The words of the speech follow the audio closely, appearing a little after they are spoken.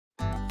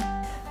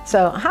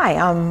So, hi,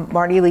 I'm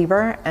Marty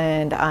Leber,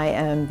 and I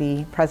am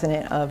the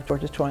president of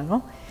Georgia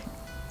Triangle.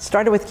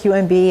 Started with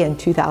QMB in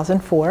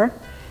 2004,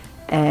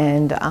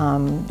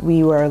 and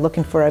we were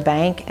looking for a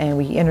bank, and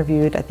we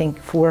interviewed, I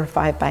think, 4 or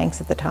 5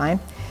 banks at the time,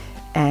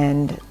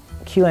 and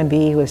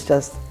QMB was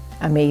just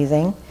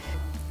amazing.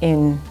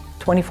 In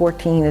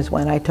 2014 is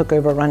when I took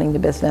over running the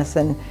business,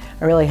 and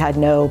I really had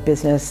no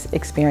business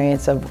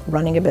experience of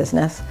running a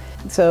business.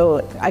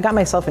 So I got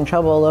myself in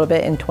trouble a little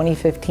bit in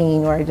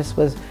 2015, where I just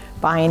was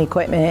buying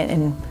equipment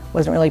and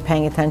wasn't really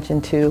paying attention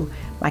to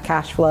my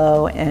cash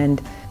flow,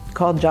 and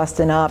called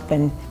Justin up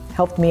and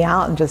helped me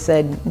out and just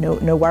said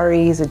no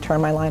worries, and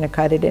turned my line of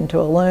credit into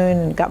a loan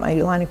and got my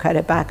line of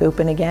credit back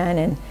open again,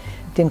 and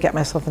didn't get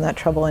myself in that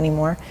trouble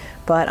anymore.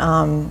 But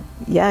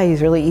yeah,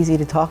 he's really easy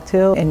to talk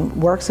to and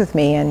works with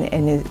me,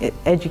 and is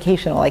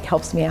educational, like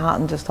helps me out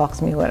and just talks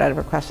to me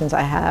whatever questions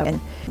I have and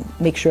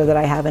make sure that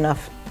I have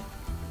enough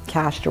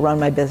cash to run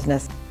my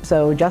business.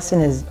 So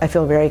Justin is, I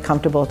feel very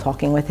comfortable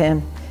talking with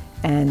him,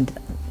 and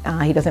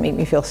he doesn't make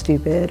me feel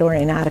stupid or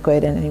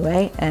inadequate in any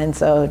way. And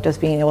so just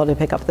being able to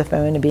pick up the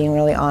phone and being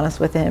really honest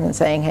with him and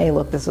saying, hey,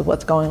 look, this is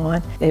what's going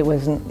on. It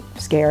wasn't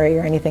scary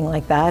or anything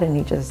like that. And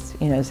he just,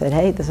 said,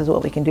 hey, this is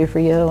what we can do for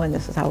you, and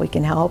this is how we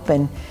can help.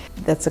 And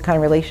that's the kind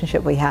of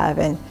relationship we have.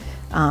 And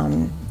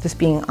just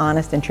being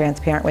honest and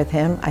transparent with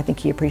him, I think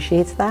he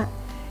appreciates that.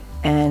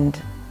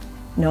 And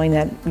knowing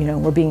that,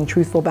 we're being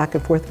truthful back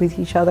and forth with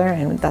each other,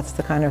 and that's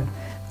the kind of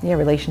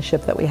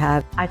relationship that we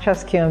have. I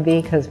trust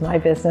QMB because my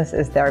business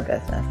is their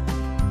business.